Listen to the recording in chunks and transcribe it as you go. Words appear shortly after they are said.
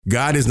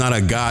God is not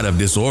a God of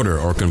disorder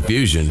or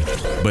confusion,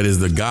 but is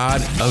the God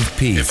of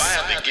peace. If I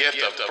have the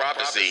gift of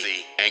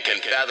prophecy and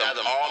can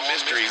fathom all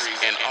mysteries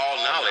and all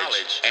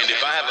knowledge, and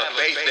if I have a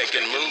faith that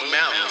can move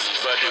mountains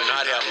but do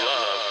not have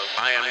love,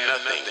 I am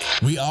nothing.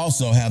 We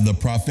also have the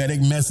prophetic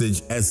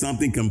message as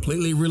something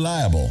completely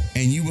reliable,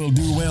 and you will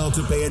do well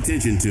to pay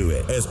attention to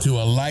it as to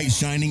a light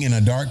shining in a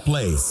dark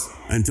place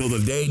until the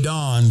day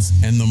dawns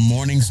and the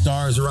morning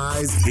stars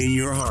rise in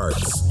your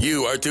hearts.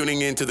 You are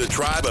tuning into the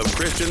Tribe of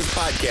Christians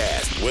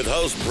podcast with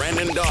host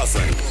Brandon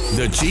Dawson,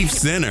 the chief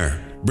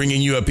sinner,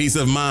 bringing you a peace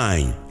of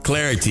mind,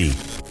 clarity,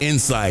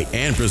 insight,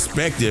 and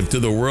perspective to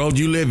the world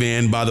you live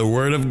in by the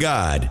word of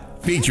God,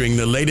 featuring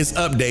the latest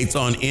updates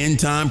on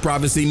end-time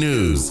prophecy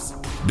news.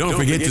 Don't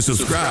forget to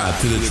subscribe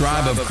to the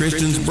Tribe of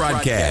Christians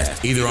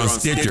broadcast, either on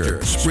Stitcher,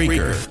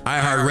 Spreaker,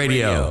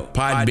 iHeartRadio,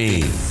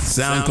 Podbean,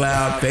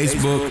 SoundCloud,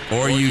 Facebook,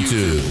 or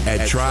YouTube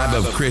at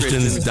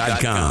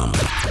tribeofchristians.com.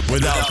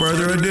 Without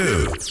further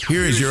ado,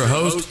 here is your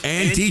host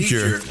and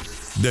teacher,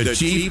 the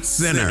Chief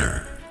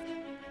Sinner.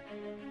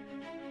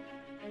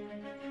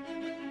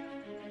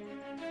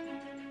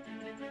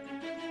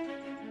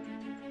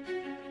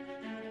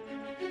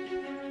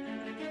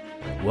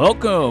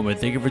 Welcome, and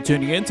thank you for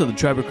tuning in to the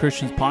Tribe of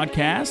Christians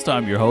podcast.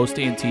 I'm your host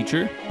and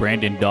teacher,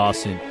 Brandon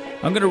Dawson.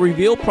 I'm going to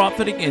reveal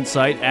prophetic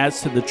insight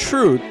as to the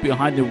truth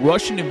behind the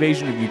Russian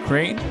invasion of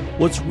Ukraine,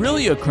 what's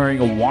really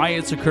occurring and why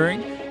it's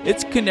occurring,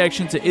 its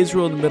connection to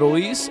Israel and the Middle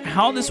East,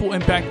 how this will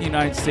impact the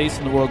United States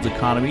and the world's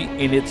economy,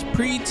 and its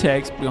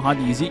pretext behind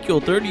the Ezekiel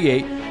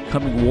 38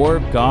 coming war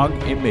of Gog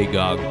and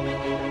Magog.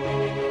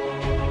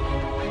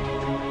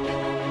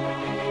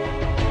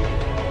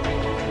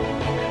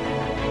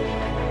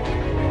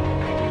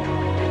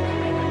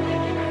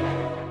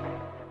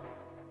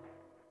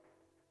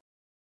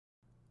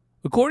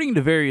 According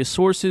to various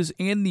sources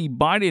and the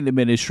Biden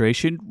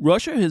administration,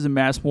 Russia has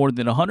amassed more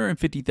than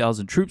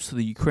 150,000 troops to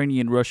the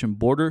Ukrainian-Russian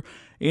border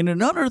and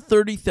another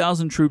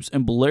 30,000 troops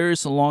in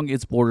Belarus along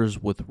its borders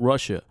with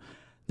Russia.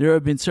 There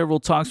have been several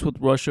talks with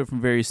Russia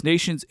from various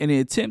nations in an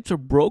attempt to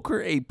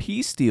broker a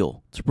peace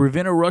deal to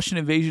prevent a Russian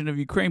invasion of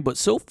Ukraine, but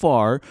so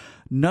far,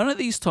 none of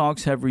these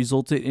talks have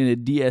resulted in a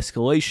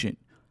de-escalation.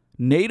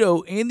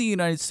 NATO and the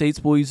United States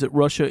believes that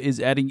Russia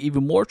is adding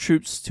even more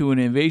troops to an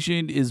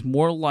invasion is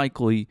more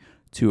likely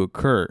to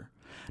occur.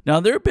 Now,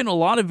 there have been a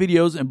lot of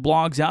videos and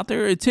blogs out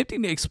there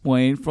attempting to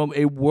explain from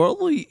a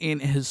worldly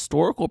and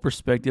historical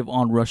perspective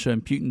on Russia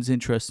and Putin's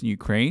interest in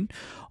Ukraine.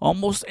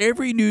 Almost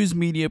every news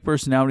media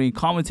personality and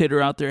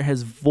commentator out there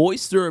has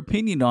voiced their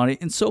opinion on it,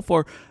 and so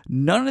far,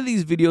 none of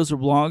these videos or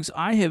blogs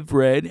I have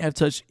read have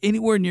touched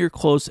anywhere near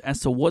close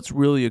as to what's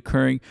really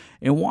occurring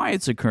and why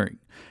it's occurring.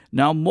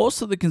 Now,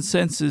 most of the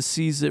consensus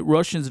sees that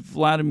Russia's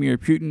Vladimir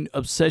Putin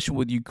obsession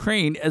with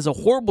Ukraine as a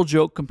horrible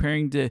joke,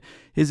 comparing to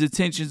his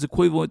intentions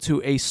equivalent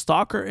to a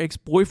stalker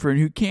ex-boyfriend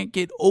who can't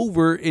get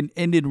over an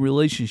ended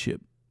relationship.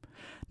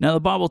 Now,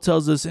 the Bible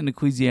tells us in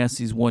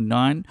Ecclesiastes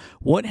 1:9,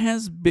 what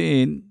has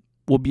been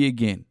will be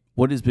again.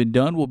 What has been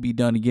done will be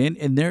done again,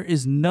 and there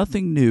is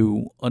nothing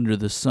new under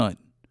the sun.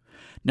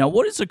 Now,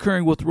 what is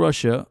occurring with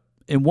Russia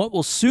and what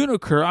will soon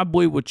occur, I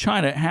believe, with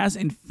China has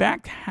in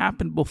fact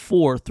happened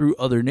before through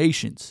other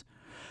nations.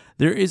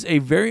 There is a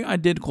very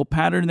identical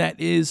pattern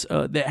that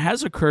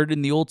has occurred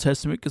in the Old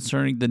Testament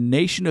concerning the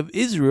nation of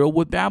Israel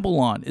with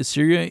Babylon,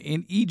 Assyria,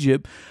 and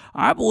Egypt.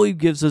 I believe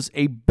gives us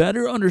a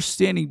better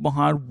understanding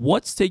behind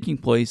what's taking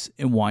place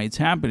and why it's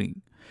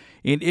happening.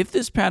 And if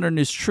this pattern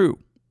is true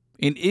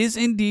and is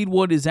indeed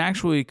what is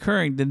actually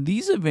occurring, then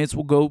these events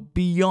will go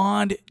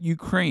beyond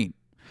Ukraine.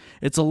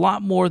 It's a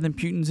lot more than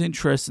Putin's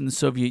interest in the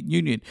Soviet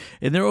Union.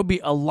 And there will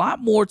be a lot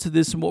more to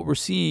this than what we're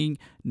seeing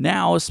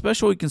now,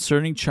 especially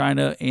concerning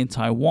China and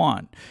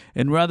Taiwan.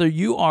 And whether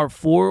you are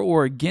for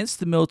or against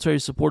the military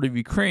support of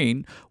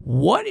Ukraine,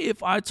 what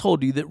if I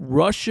told you that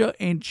Russia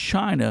and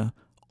China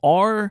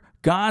are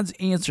God's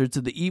answer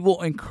to the evil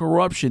and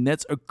corruption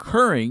that's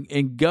occurring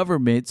in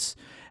governments,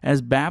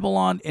 as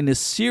Babylon and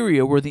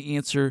Assyria were the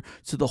answer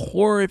to the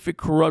horrific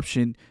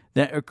corruption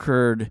that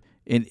occurred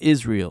in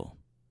Israel?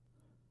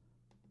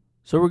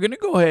 So we're going to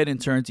go ahead and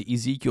turn to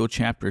Ezekiel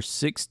chapter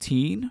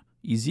 16.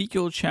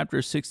 Ezekiel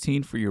chapter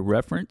 16 for your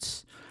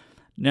reference.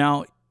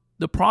 Now,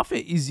 the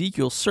prophet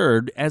Ezekiel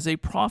served as a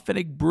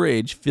prophetic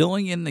bridge,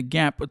 filling in the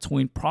gap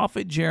between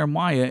prophet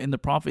Jeremiah and the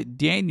prophet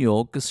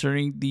Daniel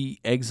concerning the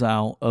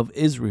exile of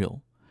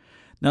Israel.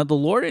 Now, the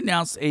Lord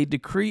announced a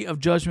decree of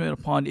judgment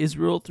upon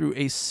Israel through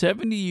a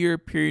 70-year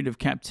period of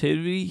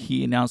captivity,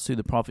 he announced through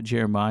the prophet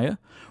Jeremiah,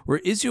 where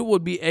Israel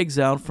would be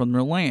exiled from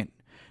their land.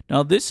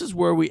 Now, this is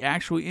where we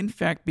actually, in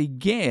fact,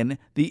 begin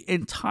the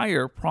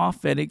entire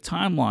prophetic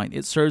timeline.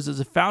 It serves as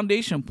a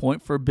foundation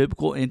point for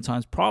biblical end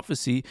times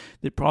prophecy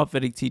that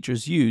prophetic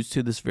teachers use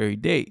to this very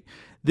date.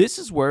 This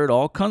is where it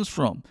all comes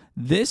from.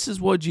 This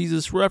is what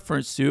Jesus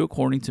referenced to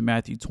according to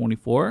Matthew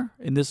 24,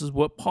 and this is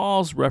what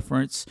Paul's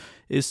reference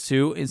is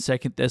to in 2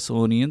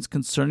 Thessalonians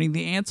concerning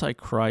the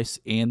Antichrist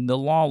and the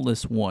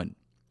lawless one.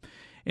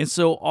 And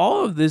so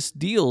all of this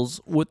deals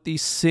with the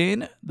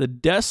sin, the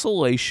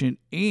desolation,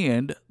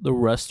 and the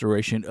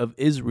restoration of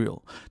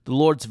Israel, the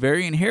Lord's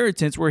very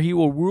inheritance where he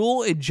will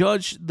rule and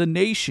judge the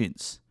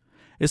nations.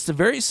 It's the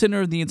very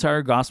center of the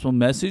entire gospel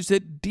message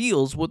that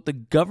deals with the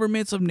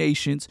governments of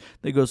nations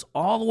that goes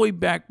all the way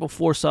back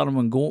before Sodom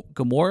and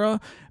Gomorrah,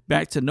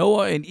 back to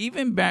Noah, and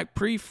even back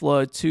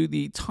pre-flood to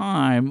the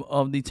time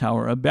of the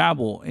Tower of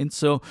Babel. And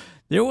so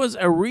there was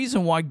a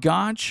reason why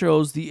God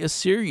chose the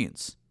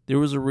Assyrians. There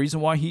was a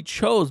reason why he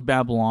chose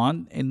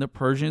Babylon and the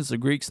Persians, the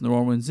Greeks, and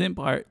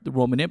the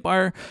Roman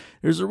Empire.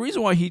 There's a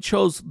reason why he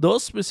chose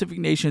those specific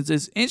nations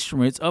as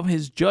instruments of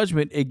his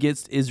judgment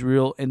against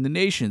Israel and the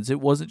nations.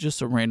 It wasn't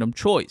just a random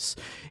choice.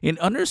 In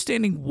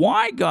understanding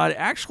why God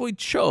actually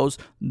chose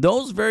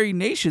those very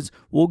nations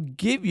will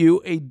give you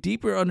a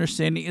deeper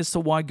understanding as to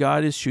why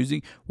God is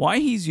choosing, why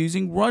he's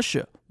using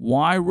Russia,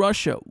 why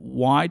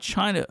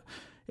China,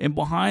 and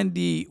behind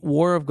the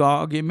war of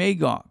Gog and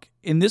Magog.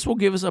 And this will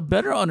give us a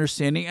better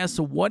understanding as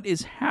to what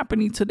is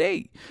happening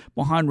today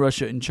behind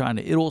Russia and China.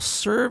 It will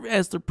serve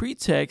as the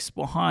pretext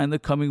behind the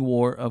coming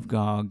war of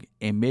Gog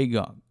and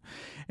Magog.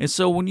 And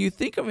so when you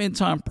think of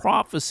end-time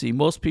prophecy,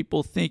 most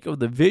people think of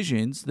the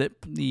visions that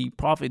the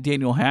prophet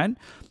Daniel had.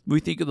 We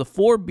think of the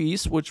four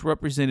beasts, which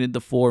represented the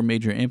four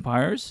major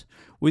empires.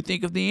 We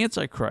think of the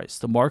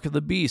Antichrist, the mark of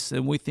the beast,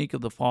 and we think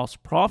of the false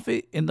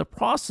prophet and the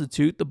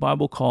prostitute the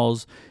Bible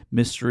calls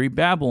Mystery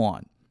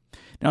Babylon.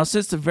 Now,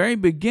 since the very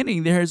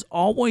beginning, there has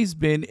always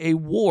been a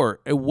war,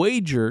 a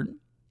wager,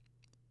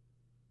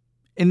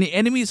 and the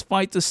enemy's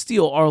fight to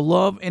steal our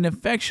love and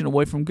affection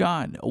away from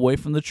God, away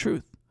from the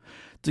truth,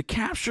 to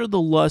capture the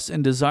lust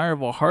and desire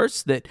of our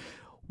hearts that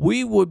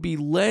we would be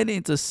led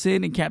into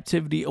sin and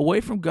captivity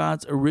away from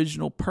God's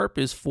original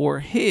purpose for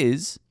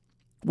his,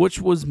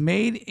 which was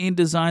made and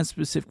designed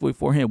specifically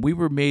for him. We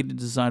were made and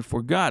designed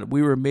for God.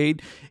 We were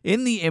made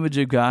in the image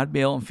of God,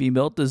 male and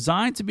female,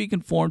 designed to be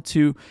conformed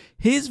to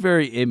his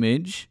very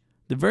image,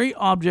 the very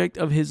object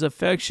of his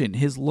affection,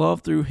 his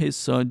love through his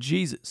son,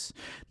 Jesus.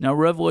 Now,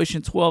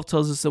 Revelation 12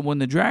 tells us that when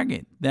the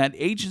dragon, that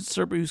ancient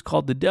serpent who's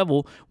called the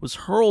devil, was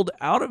hurled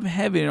out of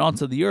heaven and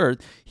onto the earth,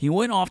 he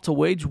went off to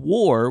wage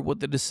war with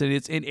the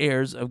descendants and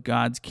heirs of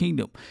God's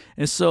kingdom.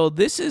 And so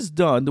this is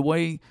done, the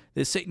way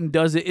that Satan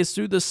does it is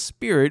through the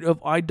spirit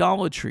of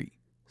idolatry.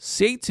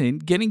 Satan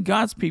getting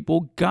God's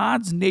people,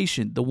 God's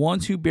nation, the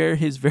ones who bear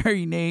his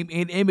very name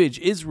and image,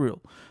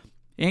 Israel,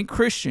 and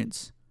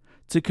Christians,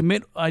 to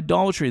commit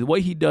idolatry. The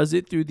way he does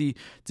it to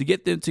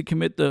get them to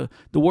commit the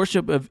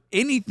worship of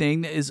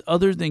anything that is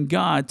other than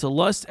God, to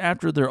lust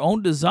after their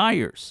own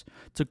desires,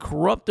 to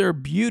corrupt their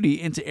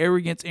beauty into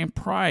arrogance and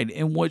pride,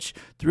 in which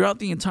throughout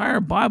the entire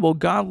Bible,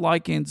 God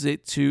likens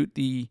it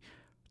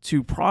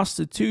to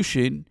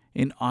prostitution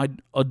and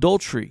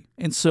adultery.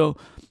 And so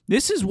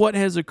this is what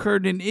has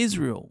occurred in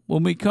Israel.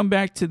 When we come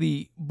back to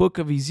the book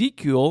of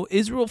Ezekiel,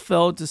 Israel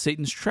fell into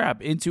Satan's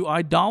trap, into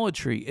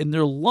idolatry in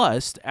their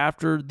lust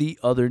after the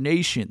other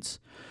nations.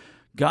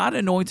 God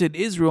anointed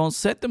Israel and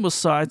set them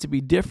aside to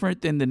be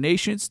different than the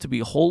nations, to be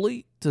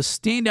holy, to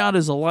stand out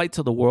as a light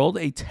to the world,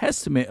 a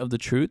testament of the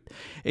truth,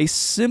 a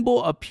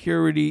symbol of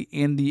purity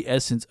and the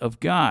essence of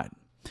God.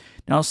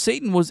 Now,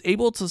 Satan was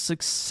able to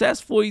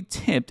successfully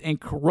tempt and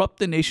corrupt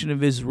the nation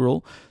of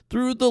Israel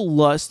through the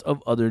lust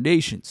of other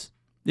nations.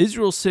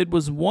 Israel's sin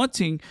was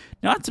wanting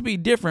not to be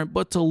different,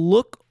 but to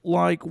look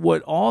like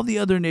what all the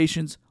other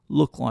nations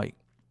look like.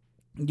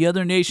 The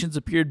other nations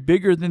appeared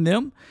bigger than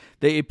them.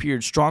 They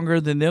appeared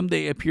stronger than them.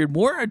 They appeared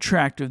more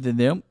attractive than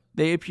them.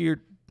 They appeared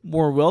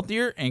more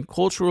wealthier and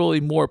culturally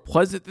more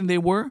pleasant than they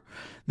were.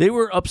 They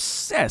were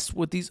obsessed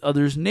with these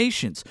other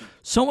nations,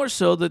 so much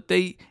so that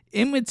they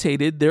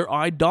imitated their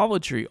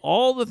idolatry,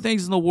 all the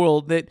things in the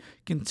world that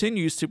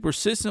continues to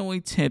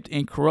persistently tempt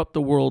and corrupt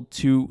the world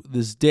to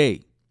this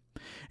day.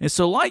 And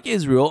so, like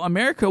Israel,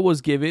 America was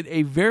given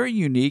a very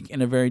unique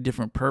and a very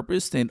different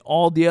purpose than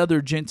all the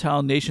other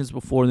Gentile nations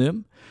before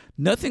them.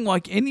 Nothing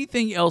like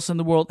anything else in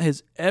the world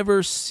has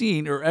ever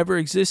seen or ever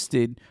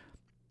existed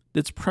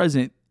that's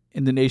present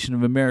in the nation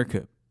of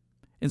America.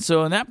 And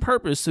so in that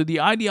purpose, so the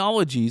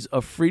ideologies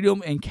of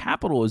freedom and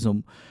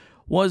capitalism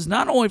was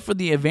not only for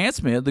the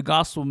advancement of the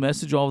gospel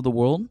message all over the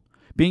world,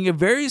 being a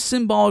very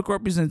symbolic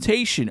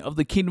representation of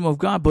the kingdom of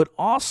God, but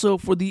also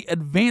for the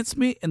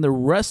advancement and the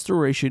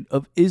restoration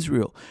of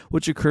Israel,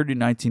 which occurred in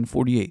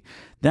 1948.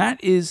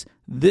 That is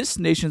this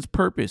nation's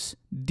purpose,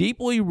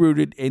 deeply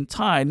rooted and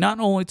tied not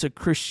only to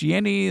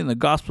Christianity and the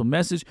gospel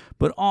message,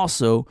 but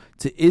also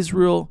to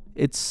Israel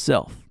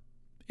itself.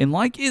 And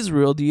like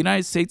Israel, the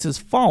United States has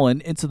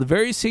fallen into the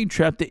very same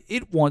trap that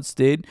it once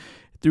did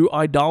through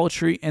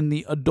idolatry and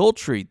the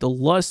adultery, the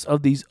lust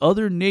of these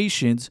other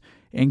nations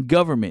and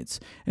governments.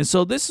 And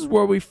so this is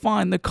where we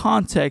find the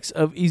context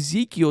of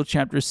Ezekiel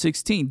chapter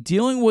 16,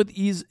 dealing with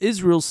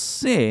Israel's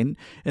sin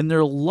and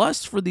their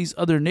lust for these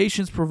other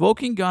nations,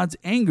 provoking God's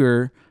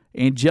anger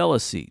and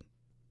jealousy.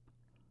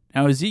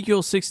 Now,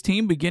 Ezekiel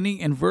 16, beginning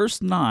in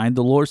verse 9,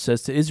 the Lord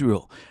says to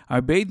Israel, I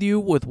bathed you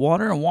with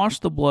water and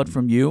washed the blood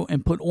from you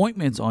and put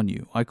ointments on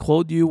you. I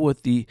clothed you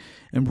with the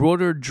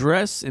embroidered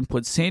dress and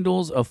put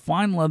sandals of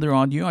fine leather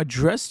on you. I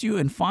dressed you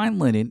in fine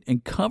linen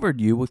and covered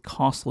you with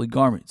costly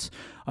garments.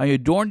 I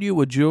adorned you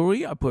with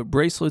jewelry. I put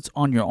bracelets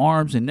on your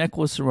arms and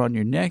necklace around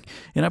your neck,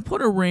 and I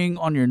put a ring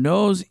on your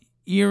nose,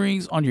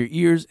 earrings on your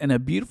ears, and a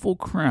beautiful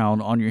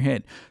crown on your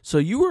head. So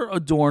you were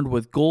adorned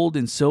with gold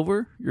and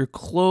silver. Your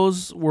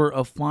clothes were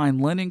of fine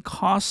linen,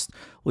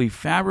 costly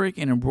fabric,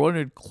 and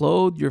embroidered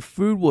cloth. Your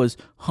food was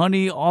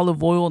honey,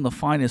 olive oil, and the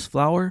finest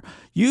flour.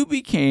 You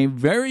became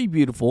very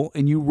beautiful,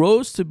 and you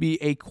rose to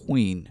be a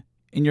queen.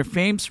 And your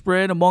fame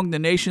spread among the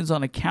nations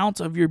on account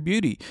of your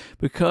beauty,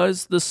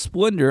 because the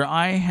splendor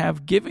I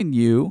have given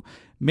you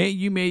made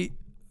your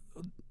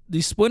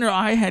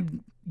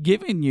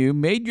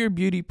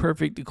beauty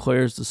perfect,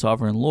 declares the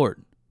sovereign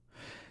Lord.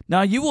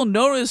 Now you will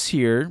notice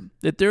here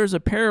that there is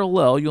a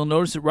parallel. You'll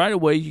notice it right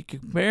away. You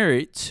compare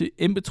it to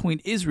in between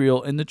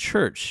Israel and the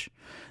church.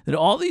 That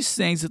all these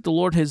things that the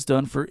Lord has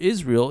done for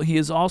Israel, he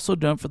has also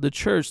done for the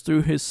church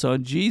through his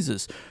son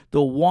Jesus.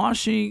 The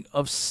washing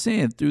of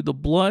sin through the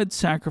blood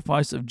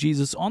sacrifice of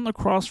Jesus on the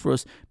cross for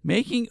us,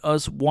 making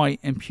us white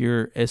and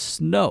pure as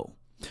snow.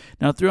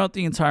 Now, throughout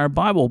the entire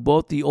Bible,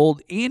 both the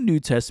Old and New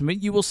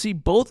Testament, you will see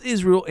both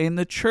Israel and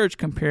the church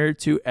compared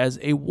to as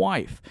a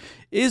wife.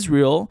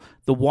 Israel,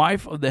 the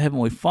wife of the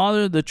Heavenly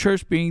Father, the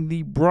church being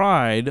the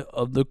bride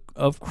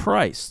of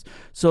Christ.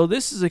 So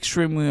this is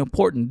extremely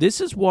important. This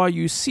is why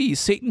you see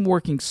Satan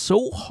working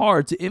so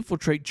hard to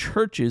infiltrate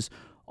churches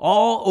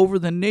all over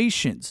the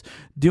nations,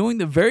 doing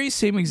the very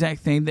same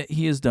exact thing that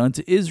he has done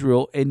to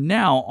Israel and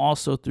now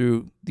also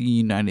through the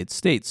United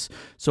States.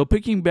 So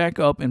picking back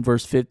up in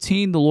verse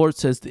 15, the Lord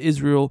says to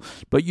Israel,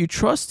 but you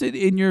trusted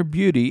in your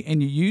beauty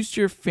and you used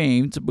your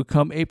fame to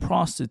become a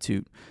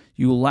prostitute.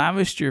 You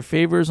lavished your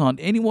favors on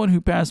anyone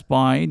who passed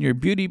by, and your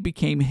beauty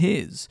became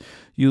his.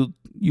 You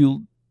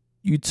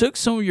took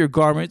some of your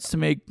garments to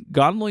make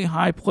gaudy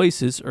high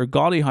places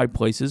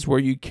where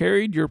you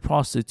carried your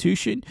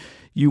prostitution.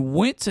 You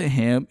went to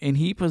him, and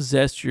he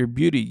possessed your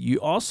beauty.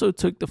 You also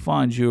took the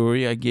fine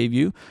jewelry I gave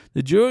you,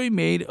 the jewelry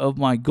made of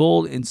my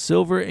gold and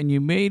silver, and you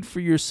made for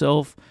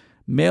yourself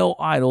male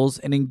idols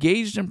and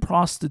engaged in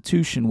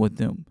prostitution with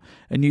them.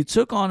 And you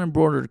took on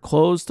embroidered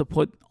clothes to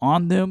put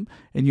on them,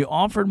 and you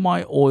offered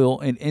my oil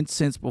and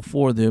incense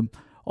before them.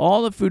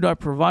 All the food I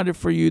provided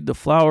for you, the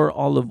flour,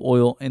 olive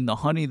oil, and the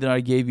honey that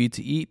I gave you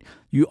to eat,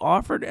 you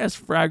offered as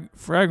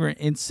fragrant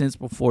incense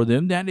before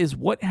them. That is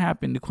what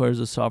happened, declares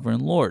the sovereign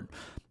Lord.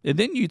 And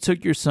then you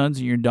took your sons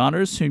and your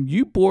daughters, whom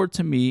you bore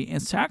to me,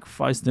 and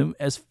sacrificed them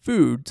as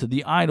food to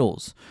the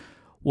idols.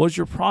 Was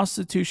your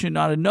prostitution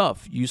not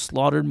enough? You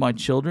slaughtered my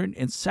children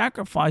and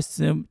sacrificed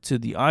them to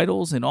the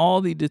idols and all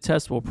the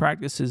detestable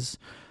practices.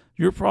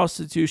 Your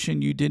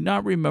prostitution, you did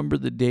not remember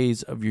the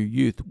days of your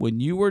youth, when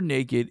you were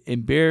naked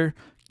and bare,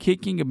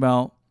 kicking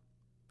about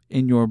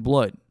in your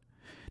blood.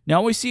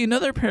 Now we see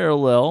another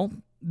parallel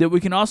that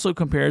we can also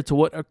compare to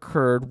what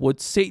occurred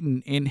with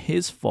Satan in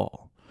his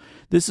fall.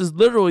 This is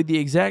literally the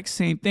exact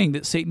same thing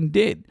that Satan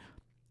did.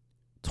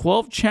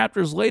 12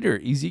 chapters later,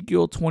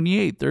 Ezekiel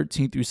 28,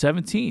 13 through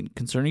 17,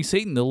 concerning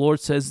Satan, the Lord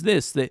says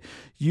this, that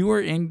you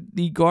were in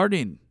the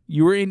garden,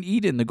 you were in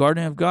Eden, the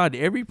garden of God.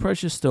 Every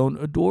precious stone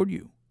adored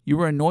you. You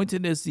were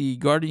anointed as the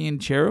guardian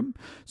cherub,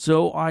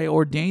 so I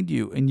ordained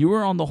you, and you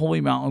were on the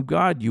holy mountain of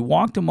God. You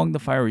walked among the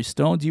fiery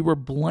stones. You were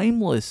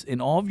blameless in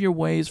all of your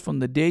ways from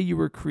the day you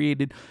were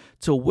created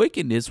till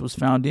wickedness was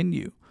found in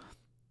you.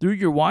 Through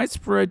your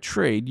widespread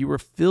trade, you were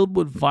filled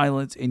with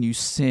violence and you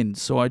sinned.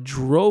 So I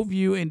drove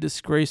you in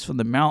disgrace from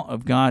the mount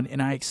of God,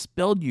 and I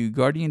expelled you,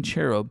 guardian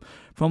cherub,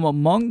 from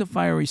among the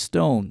fiery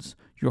stones.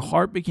 Your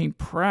heart became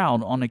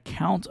proud on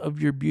account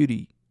of your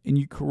beauty, and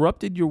you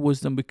corrupted your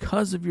wisdom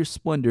because of your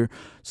splendor.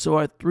 So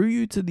I threw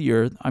you to the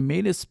earth. I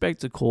made a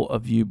spectacle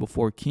of you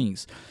before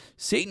kings.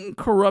 Satan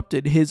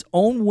corrupted his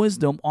own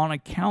wisdom on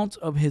account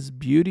of his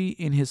beauty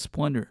and his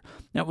splendor.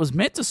 That was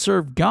meant to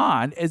serve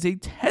God as a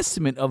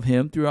testament of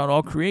him throughout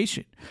all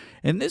creation.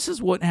 And this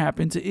is what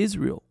happened to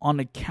Israel.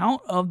 On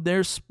account of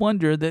their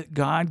splendor that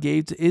God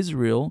gave to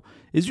Israel,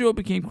 Israel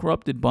became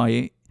corrupted by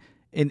it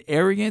in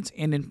arrogance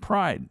and in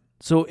pride.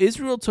 So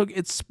Israel took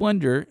its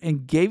splendor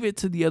and gave it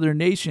to the other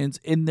nations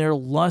in their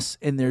lust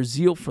and their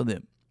zeal for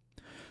them.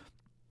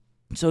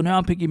 So now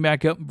I'm picking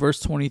back up in verse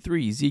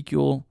 23,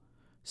 Ezekiel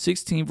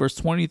 16, verse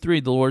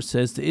 23, the Lord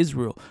says to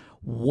Israel,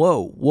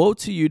 woe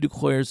to you,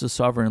 declares the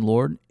sovereign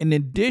Lord. In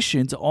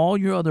addition to all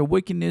your other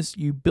wickedness,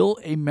 you built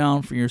a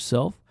mound for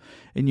yourself,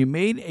 and you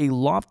made a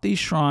lofty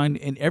shrine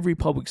in every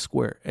public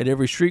square. At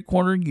every street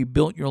corner, you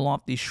built your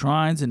lofty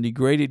shrines and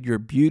degraded your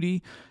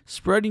beauty,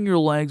 spreading your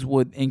legs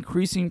with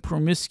increasing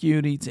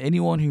promiscuity to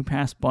anyone who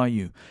passed by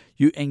you.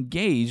 You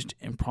engaged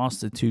in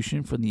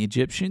prostitution for the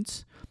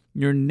Egyptians,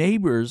 your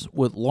neighbors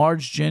with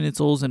large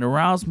genitals, and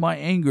aroused my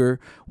anger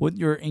with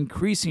your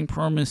increasing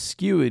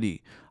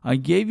promiscuity. I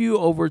gave you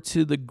over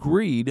to the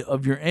greed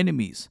of your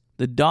enemies,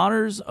 the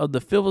daughters of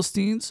the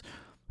Philistines,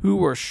 who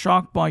were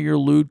shocked by your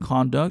lewd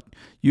conduct.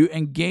 You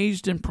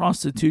engaged in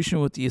prostitution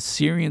with the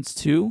Assyrians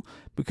too,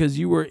 because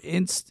you were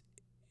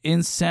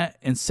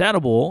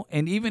insatiable,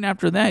 and even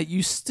after that,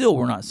 you still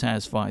were not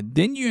satisfied.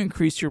 Then you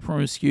increased your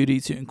promiscuity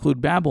to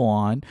include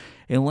Babylon,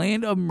 a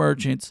land of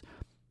merchants,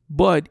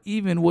 but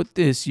even with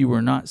this you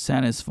were not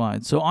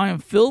satisfied. So I am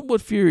filled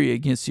with fury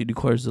against you,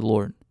 declares the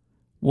Lord.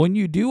 When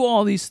you do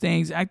all these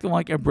things, acting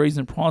like a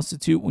brazen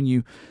prostitute, when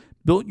you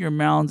built your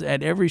mounds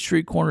at every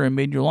street corner and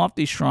made your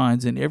lofty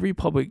shrines in every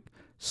public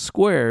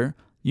square,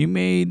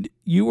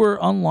 you were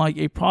unlike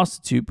a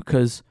prostitute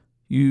because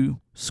you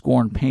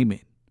scorned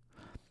payment.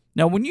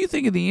 Now, when you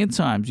think of the end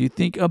times, you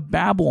think of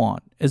Babylon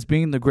as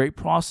being the great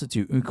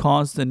prostitute who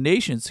caused the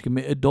nations to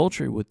commit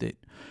adultery with it.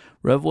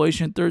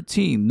 Revelation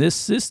 13, this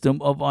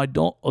system of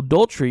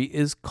adultery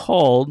is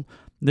called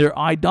their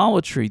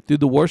idolatry through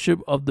the worship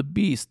of the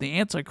beast, the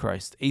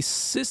Antichrist, a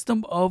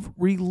system of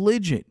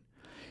religion.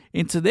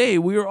 And today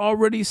we are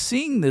already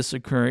seeing this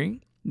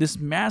occurring, this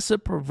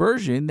massive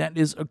perversion that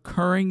is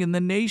occurring in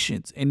the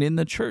nations and in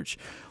the church.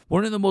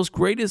 One of the most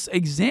greatest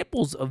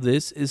examples of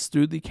this is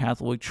through the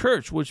Catholic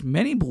Church, which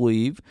many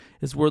believe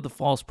is where the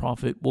false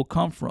prophet will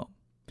come from.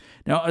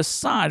 Now,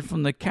 aside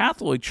from the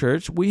Catholic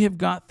Church, we have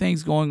got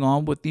things going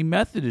on with the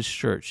Methodist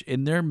Church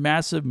in their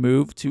massive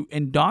move to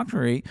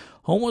indoctrinate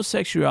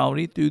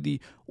homosexuality through the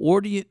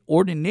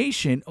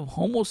ordination of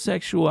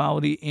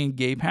homosexuality and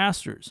gay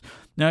pastors.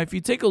 Now, if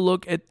you take a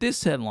look at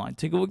this headline,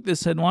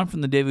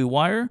 from the Daily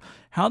Wire,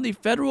 how the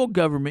federal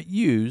government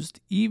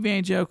used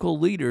evangelical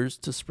leaders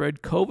to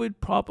spread COVID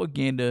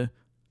propaganda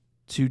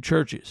to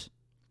churches.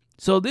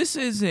 So this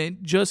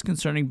isn't just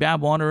concerning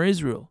Babylon or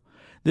Israel.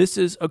 This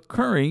is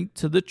occurring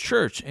to the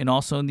church and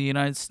also in the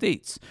United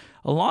States.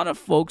 A lot of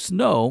folks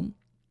know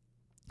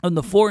of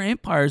the four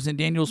empires in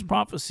Daniel's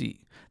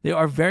prophecy. They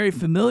are very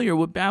familiar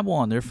with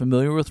Babylon. They're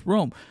familiar with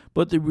Rome.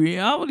 But the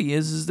reality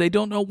is they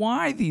don't know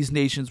why these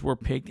nations were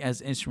picked as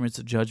instruments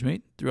of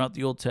judgment throughout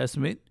the Old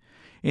Testament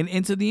and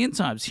into the end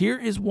times. Here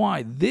is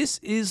why. This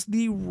is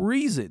the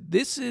reason.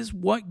 This is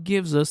what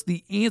gives us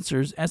the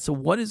answers as to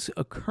what is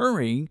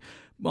occurring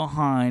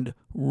behind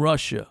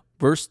Russia.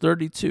 Verse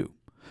 32.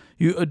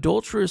 You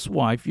adulterous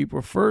wife, you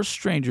prefer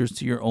strangers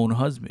to your own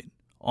husband.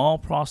 All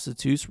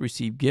prostitutes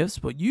receive gifts,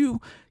 but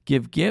you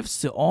give gifts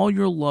to all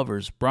your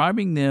lovers,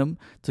 bribing them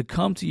to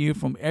come to you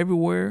from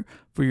everywhere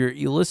for your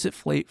illicit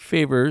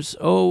favors.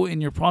 Oh,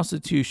 in your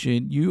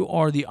prostitution, you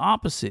are the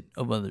opposite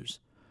of others.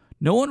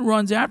 No one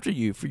runs after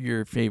you for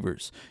your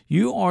favors.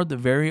 You are the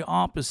very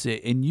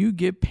opposite, and you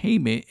give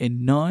payment,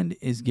 and none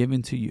is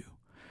given to you.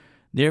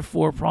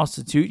 Therefore,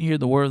 prostitute, hear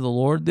the word of the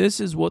Lord. This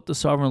is what the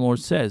sovereign Lord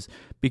says.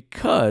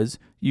 Because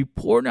you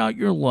poured out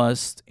your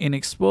lust and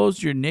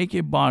exposed your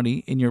naked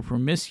body in your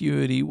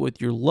promiscuity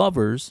with your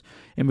lovers,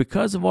 and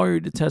because of all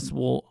your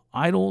detestable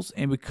idols,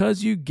 and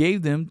because you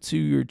gave them to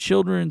your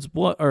children's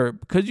blood,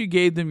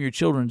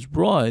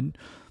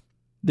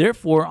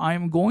 therefore I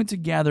am going to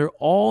gather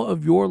all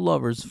of your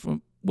lovers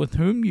with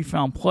whom you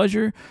found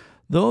pleasure,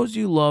 those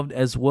you loved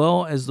as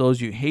well as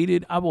those you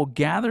hated. I will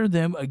gather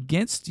them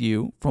against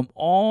you from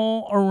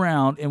all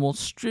around and will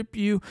strip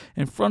you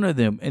in front of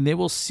them, and they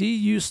will see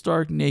you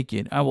stark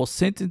naked. I will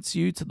sentence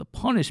you to the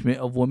punishment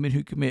of women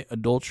who commit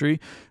adultery,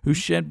 who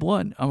shed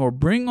blood. I will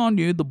bring on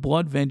you the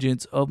blood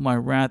vengeance of my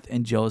wrath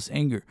and jealous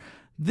anger.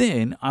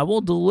 Then I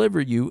will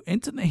deliver you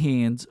into the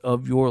hands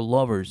of your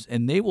lovers,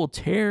 and they will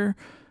tear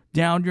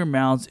down your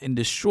mounds and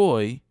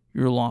destroy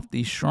your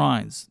lofty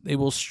shrines. They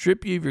will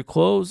strip you of your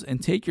clothes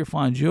and take your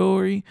fine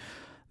jewelry.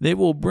 They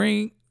will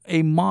bring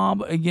a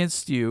mob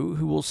against you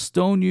who will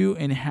stone you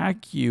and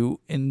hack you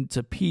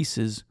into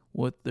pieces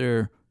with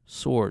their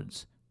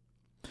swords.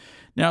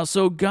 Now,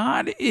 so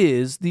God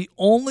is the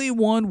only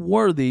one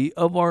worthy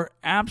of our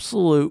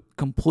absolute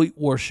complete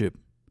worship.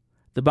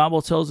 The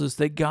Bible tells us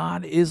that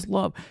God is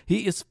love.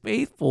 He is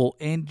faithful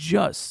and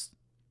just.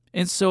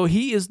 And so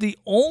he is the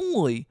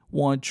only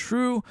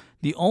true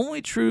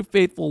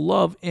faithful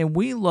love, and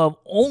we love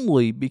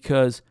only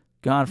because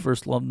God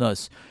first loved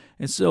us.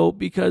 And so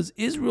because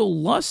Israel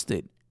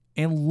lusted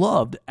and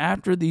loved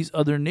after these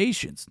other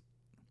nations,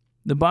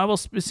 the Bible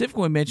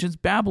specifically mentions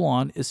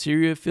Babylon,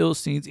 Assyria,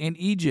 Philistines, and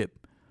Egypt.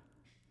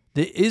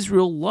 That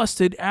Israel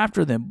lusted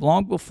after them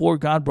long before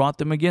God brought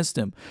them against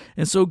them.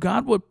 And so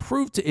God would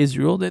prove to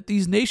Israel that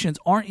these nations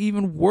aren't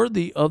even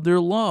worthy of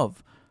their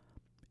love,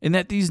 and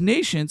that these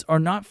nations are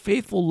not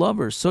faithful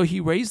lovers. So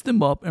he raised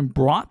them up and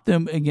brought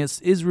them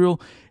against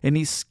Israel, and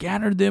he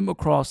scattered them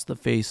across the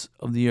face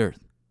of the earth.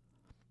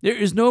 There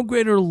is no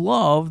greater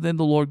love than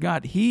the Lord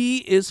God. He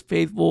is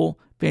faithful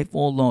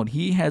alone.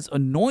 He has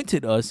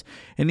anointed us,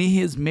 and he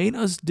has made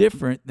us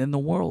different than the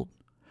world.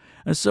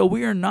 And so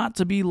we are not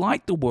to be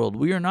like the world.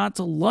 We are not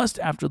to lust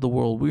after the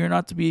world. We are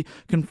not to be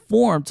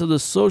conformed to the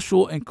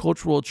social and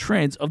cultural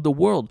trends of the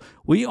world.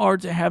 We are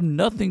to have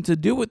nothing to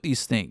do with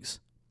these things.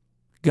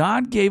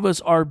 God gave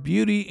us our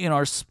beauty and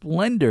our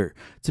splendor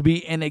to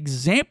be an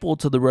example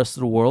to the rest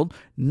of the world,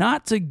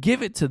 not to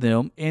give it to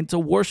them and to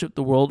worship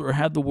the world or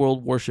have the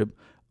world worship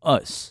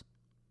us.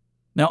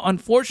 Now,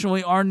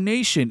 unfortunately, our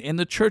nation and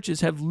the churches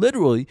have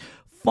literally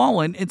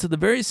fallen into the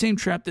very same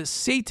trap that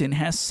Satan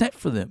has set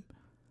for them.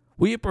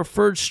 We have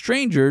preferred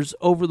strangers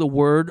over the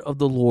word of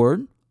the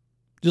Lord.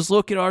 Just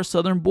look at our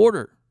southern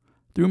border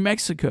through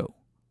Mexico.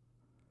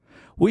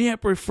 We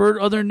have preferred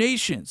other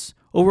nations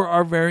over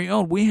our very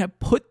own. We have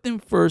put them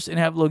first and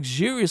have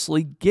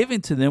luxuriously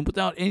given to them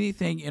without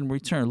anything in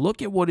return.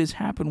 Look at what has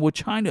happened with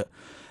China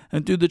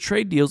and through the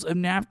trade deals of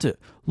NAFTA.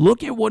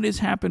 Look at what has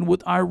happened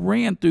with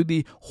Iran through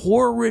the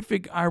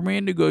horrific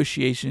Iran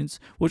negotiations,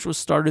 which was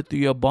started through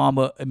the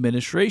Obama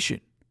administration.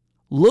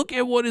 Look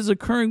at what is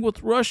occurring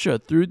with Russia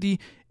through the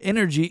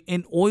energy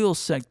and oil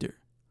sector.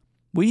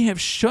 We have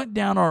shut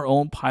down our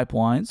own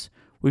pipelines.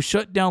 We've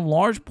shut down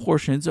large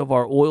portions of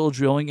our oil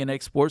drilling and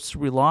exports to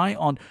rely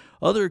on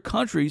other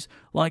countries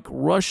like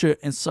Russia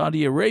and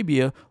Saudi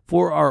Arabia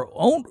for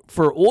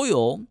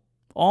oil,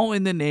 all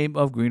in the name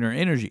of greener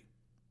energy.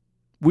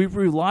 We've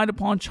relied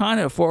upon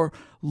China for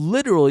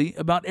literally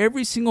about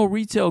every single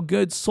retail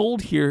good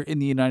sold here in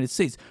the United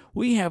States.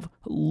 We have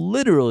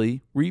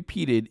literally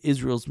repeated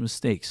Israel's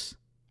mistakes.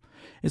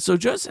 And so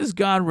just as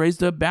God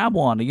raised up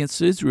Babylon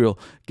against Israel,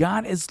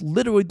 God is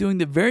literally doing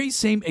the very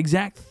same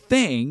exact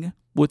thing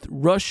with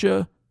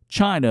Russia,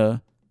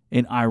 China,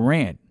 and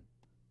Iran.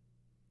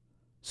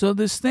 So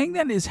this thing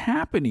that is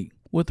happening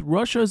with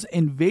Russia's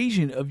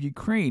invasion of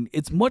Ukraine,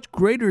 it's much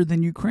greater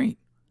than Ukraine.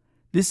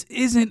 This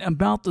isn't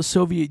about the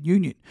Soviet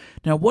Union.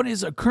 Now, what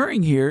is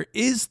occurring here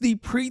is the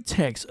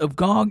pretext of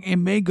Gog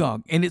and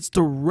Magog, and it's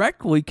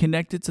directly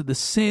connected to the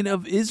sin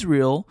of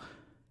Israel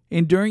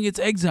and during its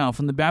exile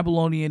from the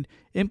Babylonian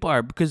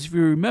Empire. Because if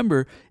you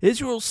remember,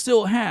 Israel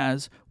still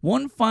has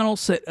one final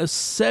set of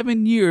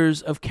 7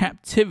 years of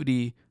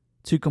captivity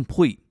to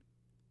complete,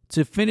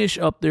 to finish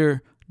up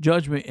their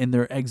judgment in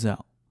their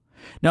exile.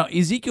 Now,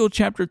 Ezekiel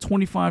chapter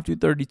 25 through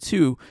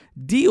 32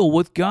 deal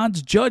with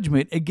God's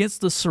judgment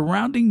against the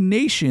surrounding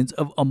nations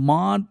of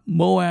Ammon,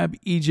 Moab,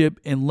 Egypt,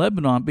 and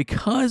Lebanon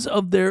because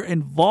of their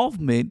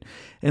involvement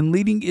in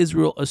leading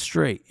Israel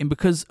astray and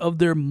because of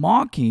their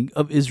mocking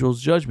of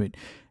Israel's judgment.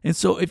 And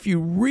so if you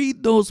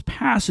read those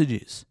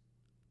passages,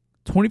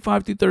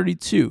 25 through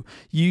 32,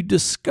 you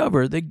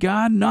discover that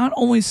God not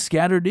only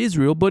scattered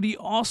Israel, but he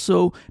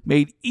also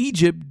made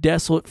Egypt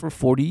desolate for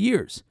 40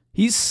 years.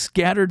 He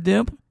scattered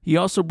them. He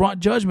also brought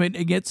judgment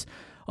against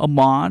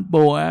Ammon,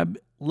 Moab,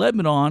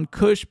 Lebanon,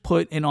 Cush,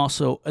 Put, and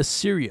also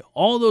Assyria.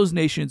 All those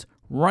nations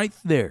right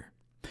there.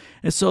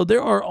 And so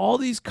there are all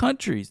these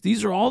countries.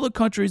 These are all the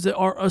countries that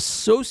are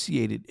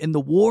associated in the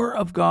war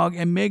of Gog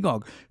and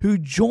Magog who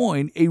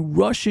join a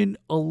Russian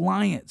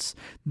alliance.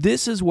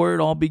 This is where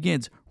it all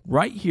begins,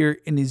 right here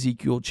in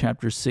Ezekiel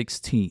chapter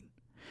 16.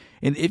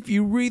 And if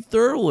you read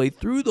thoroughly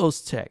through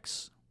those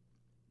texts,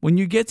 when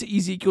you get to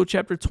Ezekiel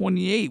chapter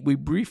 28, we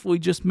briefly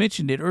just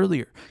mentioned it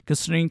earlier,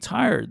 concerning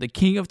Tyre, the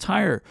king of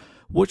Tyre,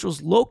 which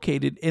was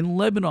located in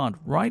Lebanon,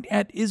 right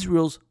at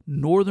Israel's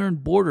northern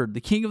border,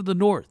 the king of the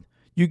north.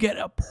 You get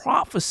a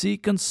prophecy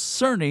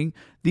concerning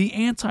the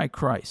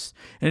Antichrist.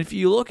 And if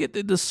you look at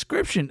the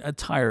description of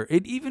Tyre,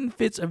 it even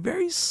fits a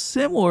very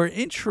similar,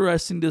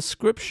 interesting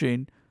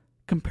description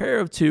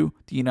compared to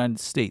the United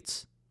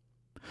States.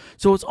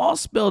 So it's all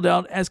spelled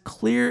out as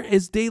clear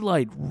as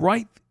daylight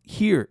right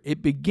here.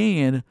 It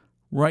began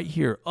right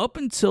here. Up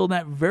until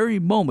that very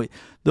moment,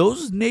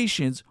 those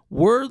nations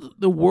were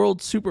the world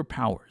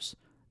superpowers.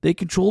 They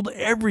controlled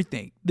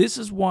everything. This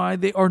is why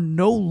they are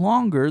no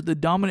longer the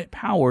dominant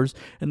powers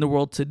in the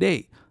world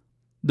today.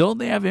 Though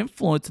they have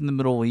influence in the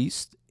Middle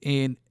East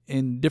and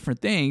in different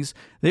things,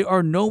 they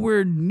are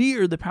nowhere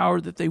near the power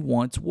that they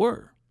once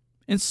were.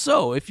 And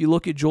so, if you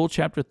look at Joel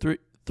chapter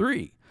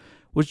 3,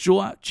 which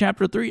Joel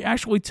chapter 3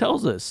 actually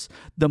tells us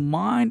the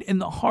mind and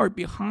the heart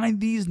behind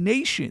these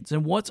nations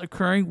and what's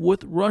occurring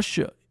with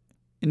Russia.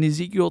 In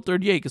Ezekiel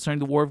 38, concerning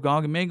the war of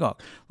Gog and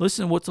Magog,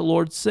 listen to what the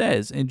Lord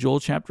says in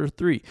Joel chapter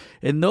 3.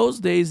 In those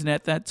days and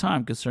at that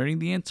time, concerning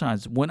the end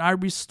times, when I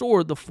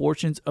restored the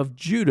fortunes of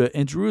Judah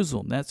and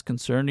Jerusalem, that's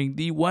concerning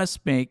the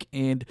West Bank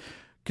and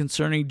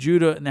concerning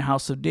Judah and the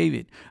house of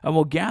David. I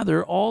will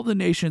gather all the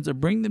nations and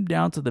bring them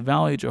down to the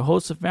valley of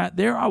Jehoshaphat.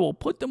 There I will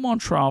put them on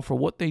trial for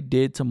what they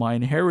did to my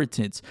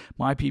inheritance,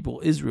 my people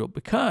Israel,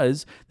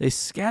 because they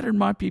scattered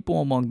my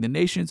people among the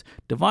nations,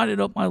 divided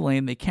up my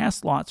land. They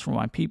cast lots for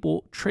my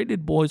people,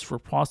 traded boys for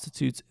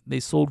prostitutes. They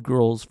sold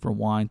girls for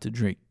wine to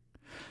drink.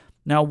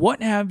 Now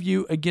what have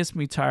you against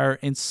me, Tyre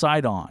and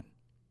Sidon,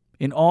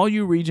 in all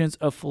you regions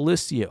of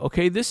Philistia?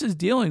 Okay, this is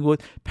dealing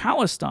with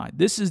Palestine.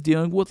 This is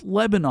dealing with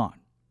Lebanon.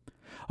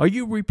 Are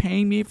you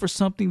repaying me for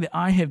something that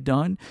I have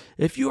done?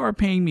 If you are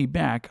paying me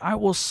back, I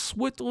will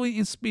swiftly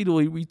and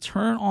speedily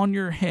return on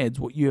your heads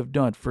what you have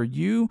done. For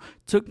you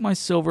took my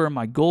silver and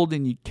my gold,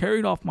 and you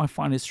carried off my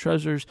finest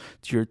treasures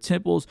to your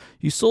temples.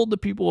 You sold the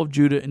people of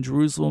Judah and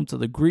Jerusalem to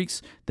the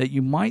Greeks, that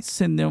you might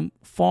send them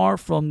far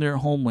from their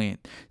homeland.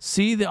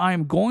 See that I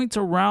am going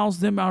to rouse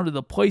them out of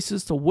the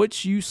places to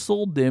which you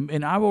sold them,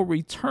 and I will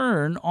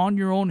return on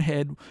your own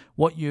head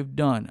what you have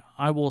done.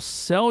 I will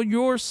sell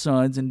your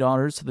sons and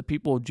daughters to the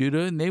people of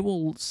Judah, and they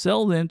will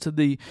sell them to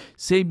the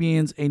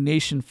Sabeans, a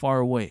nation far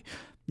away.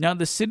 Now,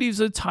 the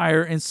cities of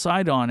Tyre and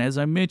Sidon, as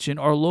I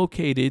mentioned, are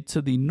located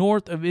to the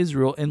north of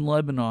Israel in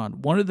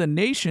Lebanon, one of the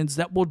nations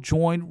that will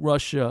join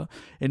Russia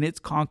in its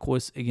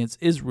conquest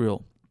against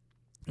Israel.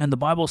 And the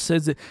Bible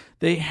says that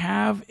they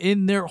have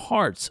in their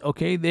hearts,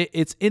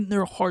 it's in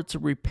their heart to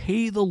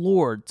repay the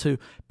Lord, to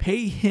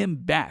pay him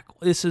back.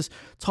 This is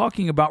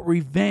talking about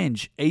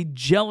revenge, a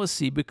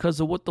jealousy because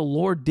of what the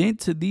Lord did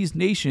to these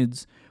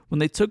nations when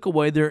they took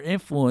away their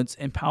influence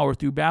and power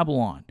through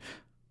Babylon.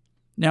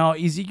 Now,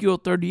 Ezekiel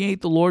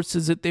 38, the Lord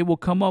says that they will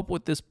come up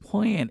with this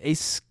plan, a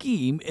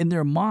scheme in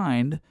their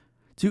mind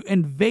to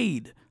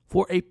invade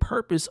for a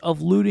purpose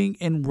of looting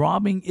and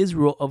robbing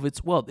Israel of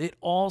its wealth. It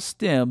all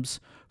stems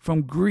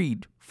from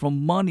greed,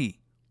 from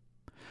money.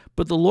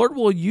 But the Lord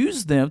will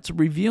use them to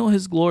reveal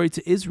his glory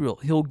to Israel.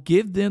 He'll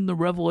give them the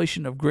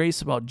revelation of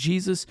grace about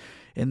Jesus,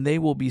 and they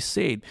will be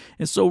saved.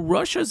 And so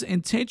Russia's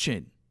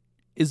intention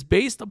is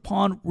based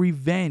upon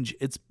revenge.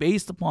 It's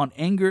based upon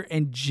anger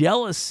and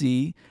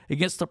jealousy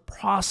against the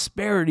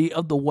prosperity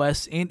of the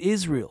West and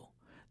Israel.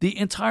 The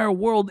entire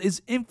world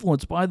is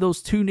influenced by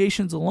those two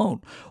nations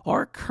alone.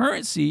 Our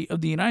currency of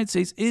the United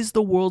States is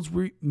the world's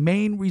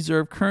main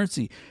reserve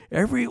currency.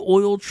 Every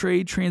oil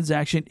trade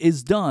transaction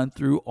is done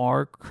through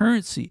our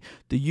currency,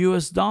 the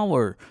US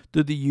dollar,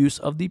 through the use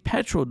of the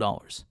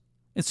petrodollars.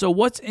 And so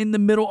what's in the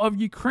middle of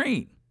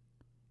Ukraine?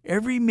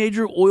 Every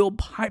major oil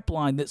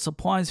pipeline that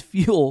supplies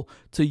fuel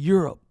to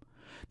Europe.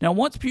 Now,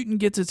 once Putin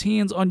gets his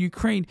hands on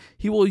Ukraine,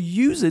 he will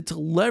use it to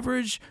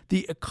leverage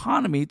the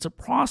economy to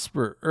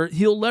prosper, or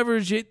he'll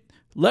leverage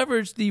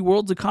the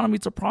world's economy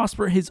to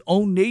prosper his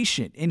own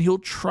nation, and he'll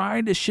try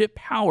to shift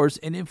powers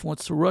and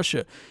influence to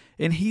Russia.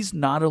 And he's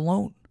not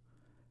alone.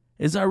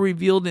 As I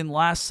revealed in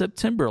last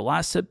September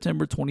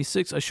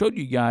 26th, I showed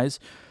you guys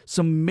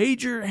some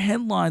major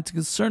headlines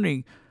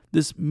concerning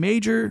this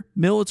major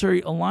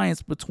military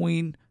alliance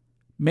between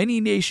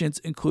many nations,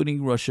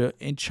 including Russia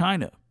and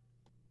China.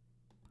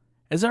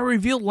 As I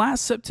revealed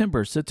last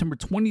September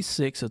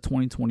 26th of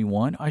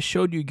 2021, I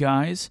showed you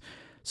guys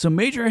some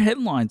major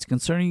headlines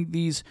concerning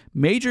these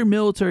major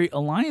military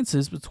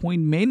alliances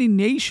between many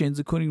nations,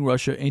 including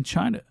Russia and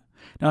China.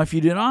 Now, if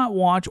you did not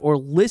watch or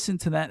listen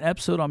to that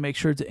episode, I'll make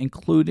sure to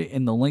include it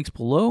in the links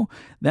below.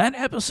 That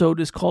episode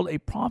is called A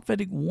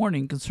Prophetic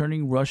Warning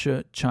Concerning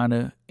Russia,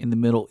 China, and the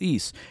Middle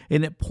East.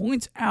 And it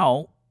points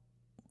out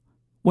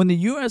when the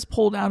U.S.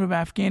 pulled out of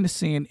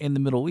Afghanistan and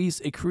the Middle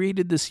East, it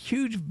created this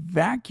huge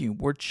vacuum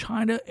where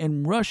China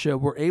and Russia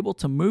were able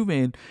to move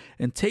in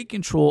and take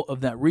control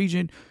of that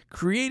region,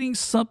 creating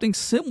something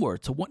similar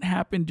to what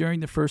happened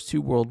during the first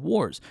two world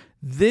wars.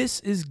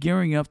 This is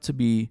gearing up to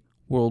be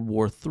World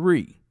War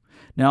III.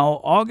 Now,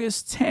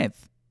 August 10,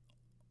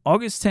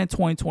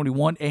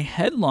 2021, a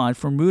headline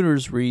from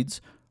Reuters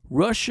reads,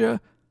 Russia,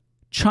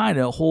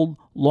 China hold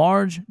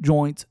large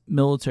joint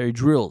military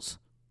drills.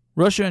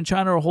 Russia and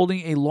China are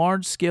holding a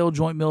large-scale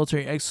joint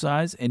military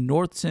exercise in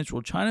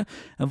north-central China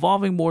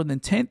involving more than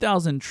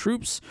 10,000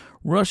 troops,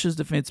 Russia's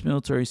defense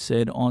military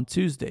said on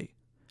Tuesday.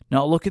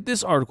 Now look at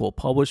this article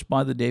published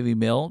by the Daily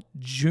Mail,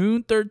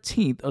 June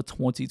 13th of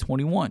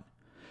 2021.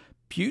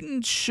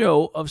 Putin's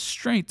show of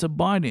strength to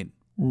Biden.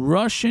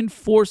 Russian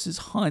forces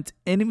hunt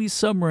enemy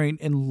submarine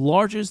in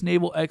largest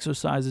naval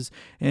exercises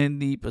in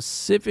the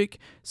Pacific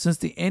since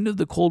the end of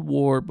the Cold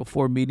War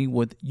before meeting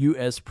with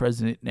U.S.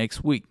 President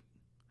next week.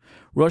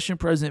 Russian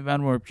President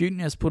Vladimir Putin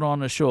has put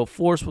on a show of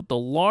force with the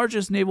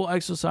largest naval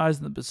exercise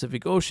in the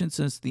Pacific Ocean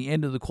since the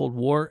end of the Cold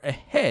War,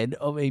 ahead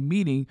of a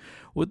meeting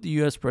with the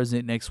U.S.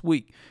 President next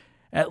week.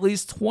 At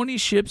least 20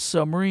 ships,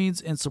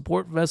 submarines, and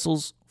support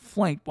vessels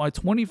flanked by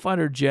 20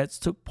 fighter jets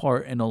took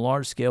part in the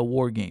large-scale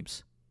war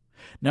games.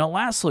 Now,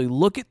 lastly,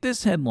 look at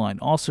this headline,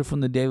 also from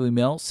the Daily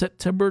Mail,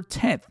 September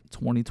 10th,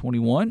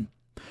 2021,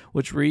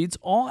 which reads,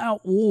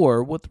 All-out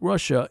war with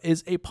Russia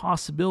is a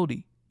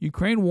possibility.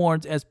 Ukraine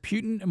warns as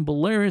Putin and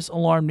Belarus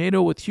alarm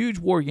NATO with huge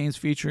war games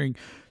featuring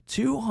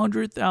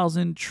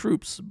 200,000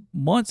 troops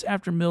months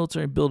after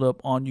military buildup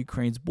on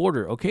Ukraine's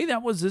border. Okay,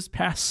 that was this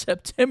past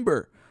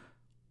September.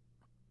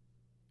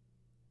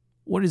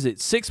 What is it,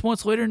 6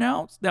 months later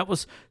now? That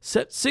was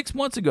 6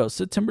 months ago,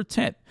 September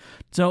 10th.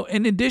 So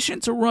in addition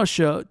to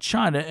Russia,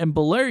 China, and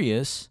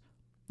Belarus,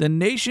 the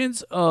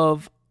nations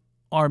of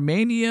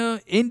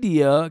Armenia,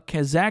 India,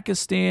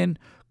 Kazakhstan,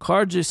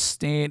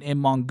 Kyrgyzstan, and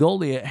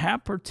Mongolia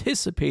have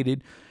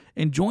participated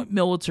in joint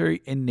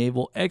military and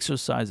naval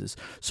exercises.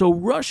 So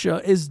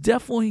Russia is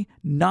definitely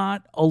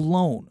not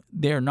alone.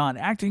 They're not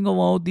acting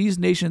alone. These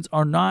nations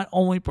are not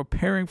only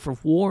preparing for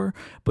war,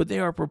 but they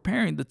are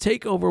preparing to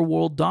take over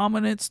world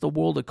dominance, the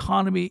world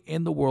economy,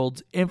 and the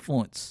world's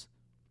influence.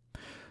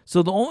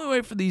 So the only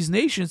way for these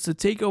nations to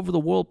take over the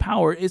world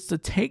power is to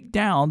take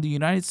down the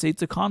United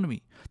States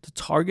economy, to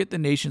target the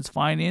nation's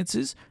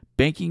finances,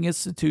 banking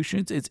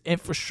institutions, its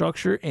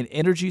infrastructure, and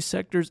energy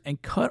sectors,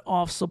 and cut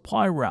off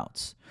supply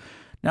routes.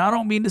 Now, I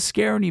don't mean to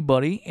scare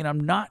anybody, and I'm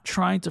not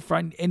trying to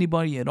frighten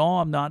anybody at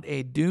all. I'm not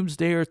a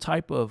doomsdayer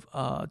type of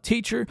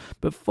teacher.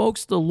 But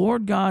folks, the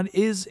Lord God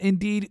is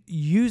indeed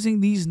using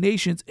these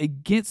nations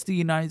against the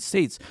United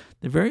States,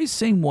 the very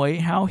same way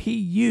how he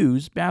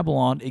used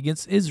Babylon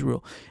against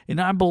Israel.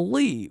 And I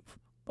believe,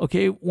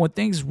 okay, when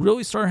things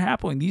really start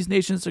happening, these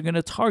nations are going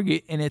to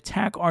target and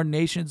attack our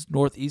nation's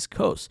northeast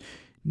coast.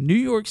 New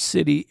York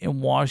City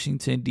and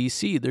Washington,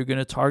 D.C. They're going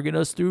to target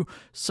us through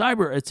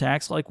cyber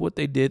attacks like what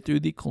they did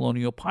through the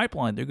Colonial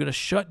Pipeline. They're going to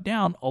shut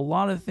down a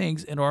lot of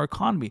things in our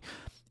economy.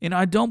 And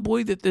I don't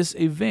believe that this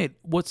event,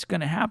 what's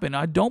going to happen,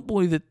 I don't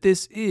believe that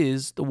this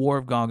is the war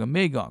of Gog and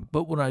Magog.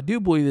 But what I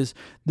do believe is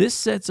this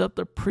sets up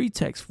the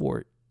pretext for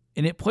it.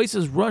 And it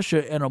places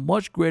Russia in a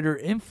much greater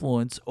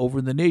influence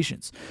over the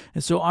nations.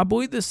 And so I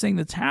believe this thing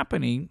that's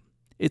happening,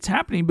 it's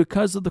happening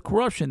because of the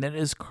corruption that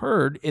has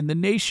occurred in the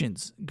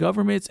nations,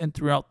 governments, and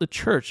throughout the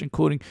church,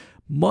 including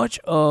much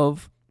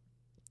of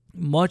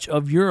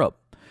Europe.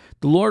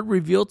 The Lord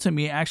revealed to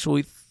me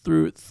actually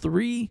through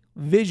 3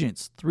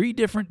 visions, 3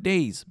 different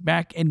days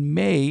back in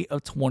May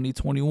of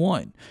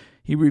 2021.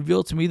 He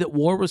revealed to me that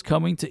war was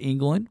coming to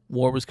England,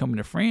 war was coming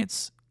to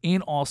France,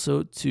 and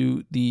also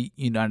to the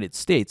United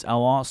States.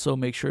 I'll also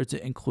make sure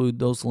to include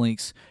those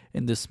links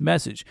in this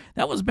message.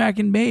 That was back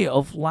in May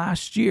of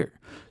last year.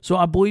 So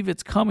I believe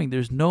it's coming.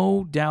 There's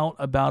no doubt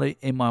about it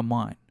in my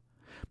mind.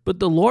 But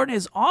the Lord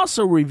has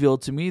also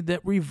revealed to me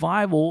that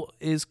revival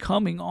is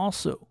coming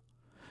also.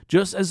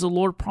 Just as the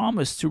Lord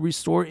promised to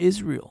restore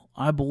Israel.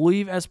 I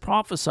believe as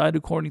prophesied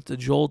according to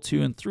Joel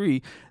 2 and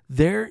 3,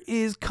 there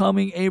is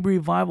coming a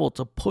revival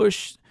to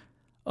push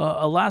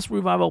a last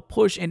revival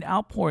push and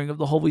outpouring of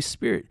the Holy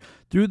Spirit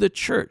through the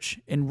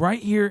church and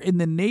right here in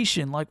the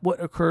nation, like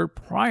what occurred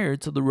prior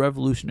to the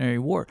Revolutionary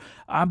War.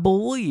 I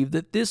believe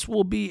that this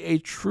will be a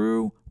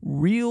true,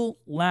 real,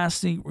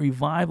 lasting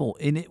revival,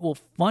 and it will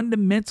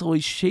fundamentally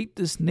shape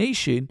this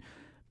nation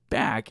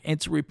back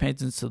into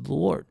repentance to the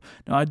Lord.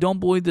 Now, I don't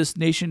believe this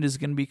nation is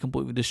going to be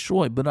completely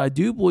destroyed, but I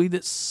do believe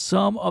that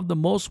some of the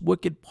most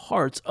wicked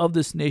parts of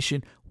this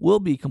nation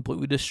will be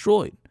completely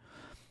destroyed.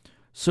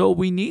 So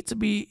we need to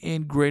be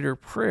in greater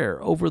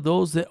prayer over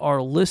those that are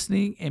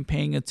listening and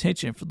paying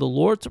attention for the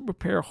Lord to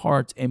prepare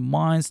hearts and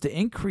minds to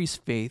increase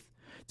faith,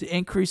 to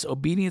increase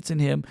obedience in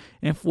Him,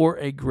 and for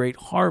a great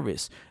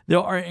harvest.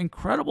 There are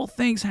incredible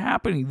things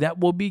happening that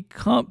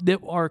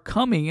are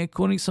coming,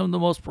 including some of the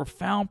most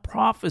profound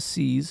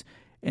prophecies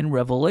and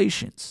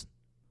revelations.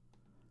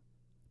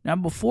 Now,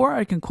 before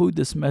I conclude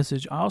this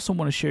message, I also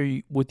want to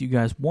share with you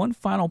guys one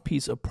final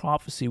piece of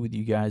prophecy with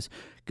you guys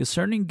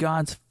concerning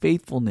God's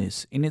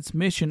faithfulness and its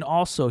mission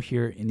also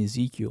here in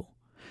Ezekiel.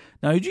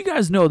 Now, did you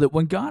guys know that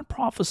when God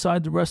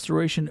prophesied the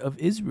restoration of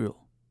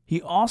Israel,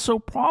 He also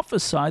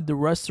prophesied the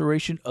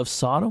restoration of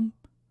Sodom?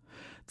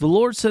 The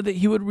Lord said that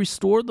He would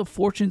restore the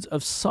fortunes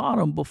of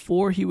Sodom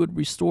before He would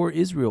restore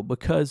Israel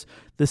because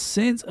the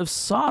sins of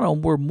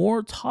Sodom were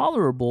more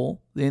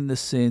tolerable than the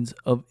sins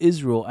of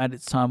Israel at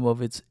its time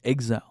of its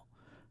exile.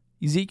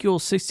 Ezekiel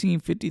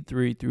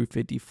 16:53 through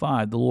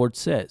 55, the Lord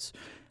says,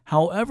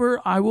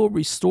 "However, I will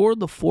restore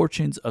the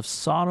fortunes of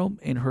Sodom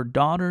and her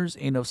daughters,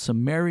 and of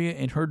Samaria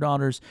and her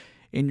daughters,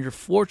 and your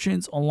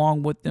fortunes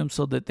along with them,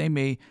 so that they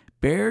may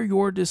bear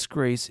your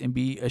disgrace and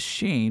be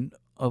ashamed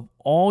of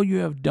all you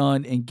have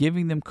done in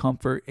giving them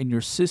comfort, and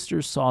your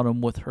sister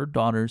Sodom with her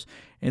daughters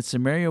and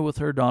Samaria with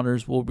her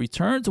daughters will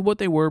return to what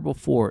they were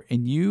before,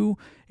 and you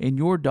and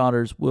your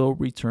daughters will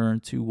return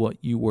to what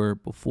you were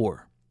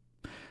before."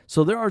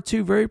 So there are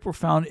 2 very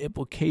profound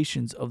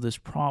implications of this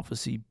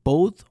prophecy.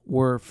 Both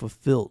were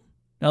fulfilled.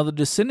 Now the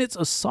descendants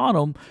of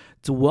Sodom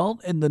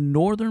dwelt in the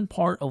northern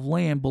part of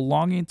land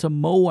belonging to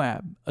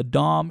Moab,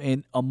 Edom,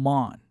 and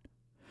Ammon.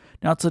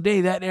 Now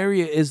today that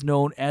area is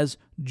known as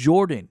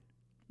Jordan.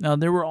 Now,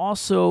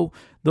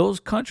 those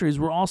countries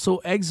were also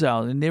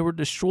exiled, and they were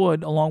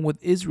destroyed along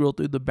with Israel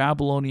through the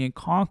Babylonian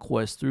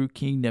conquest through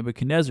King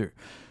Nebuchadnezzar.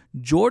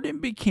 Jordan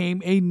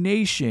became a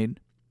nation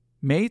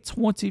May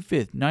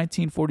 25th,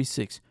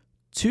 1946,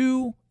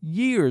 2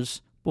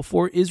 years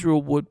before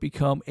Israel would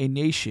become a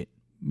nation,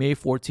 May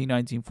 14,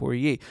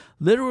 1948,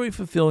 literally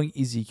fulfilling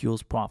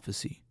Ezekiel's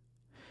prophecy.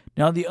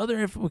 Now, the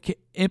other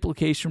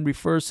implication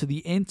refers to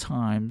the end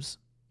times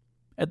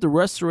at the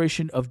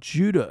restoration of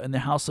Judah and the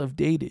house of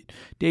David.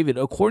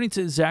 According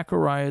to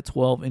Zechariah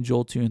 12 and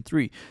Joel 2 and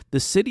 3, the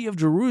city of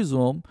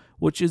Jerusalem,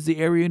 which is the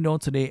area known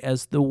today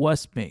as the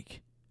West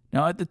Bank.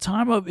 Now, at the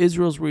time of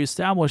Israel's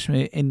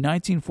reestablishment in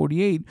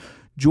 1948,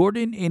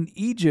 Jordan and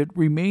Egypt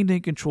remained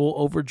in control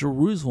over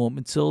Jerusalem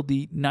until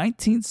the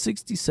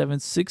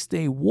 1967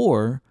 Six-Day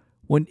War,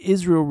 when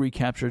Israel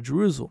recaptured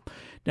Jerusalem.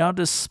 Now,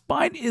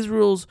 despite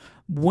Israel's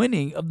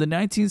winning of the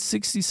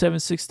 1967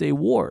 Six-Day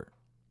War,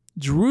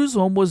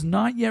 Jerusalem was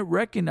not yet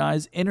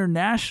recognized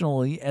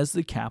internationally as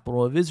the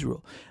capital of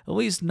Israel, at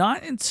least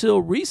not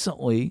until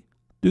recently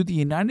through the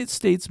United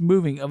States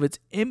moving of its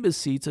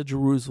embassy to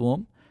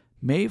Jerusalem,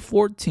 May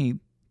 14,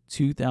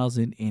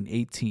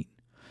 2018.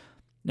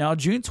 Now,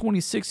 June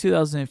 26,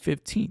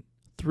 2015,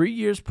 3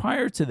 years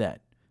prior to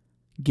that,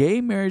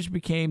 Gay marriage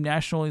became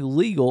nationally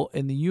legal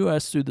in the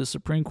U.S. through the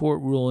Supreme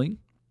Court ruling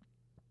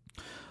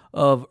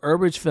of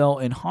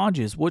Obergefell and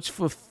Hodges, which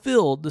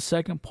fulfilled the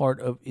second part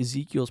of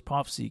Ezekiel's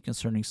prophecy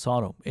concerning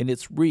Sodom, and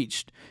it's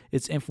reached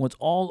its influence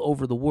all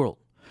over the world.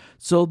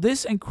 So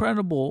this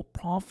incredible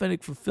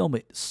prophetic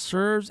fulfillment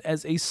serves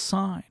as a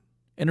sign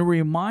and a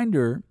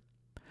reminder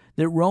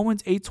that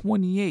Romans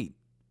 8:28,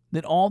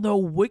 that although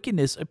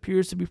wickedness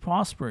appears to be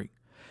prospering,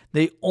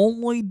 they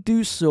only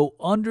do so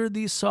under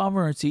the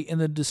sovereignty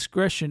and the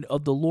discretion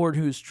of the Lord,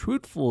 who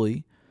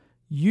truthfully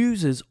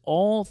uses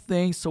all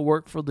things to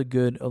work for the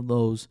good of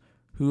those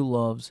who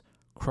loves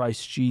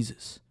Christ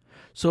Jesus.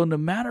 So no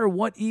matter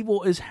what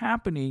evil is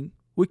happening,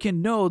 we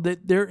can know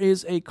that there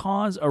is a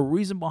cause, a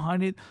reason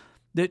behind it,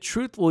 that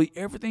truthfully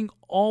everything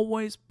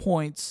always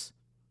points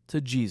to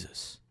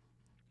Jesus.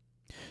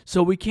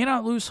 So we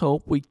cannot lose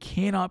hope. We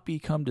cannot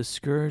become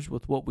discouraged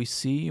with what we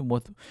see, and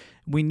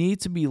we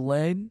need to be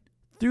led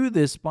through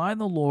this by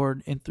the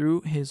Lord and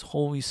through His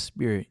Holy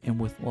Spirit and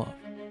with love.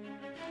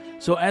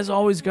 So as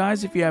always,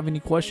 guys, if you have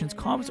any questions,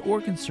 comments, or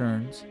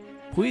concerns,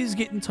 please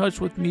get in touch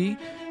with me.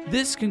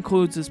 This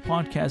concludes this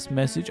podcast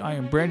message. I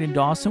am Brandon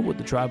Dawson with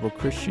the Tribe of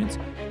Christians.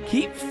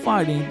 Keep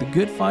fighting the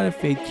good fight of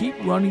faith.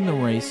 Keep running the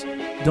race.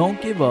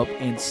 Don't give up,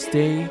 and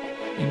stay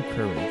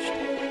encouraged.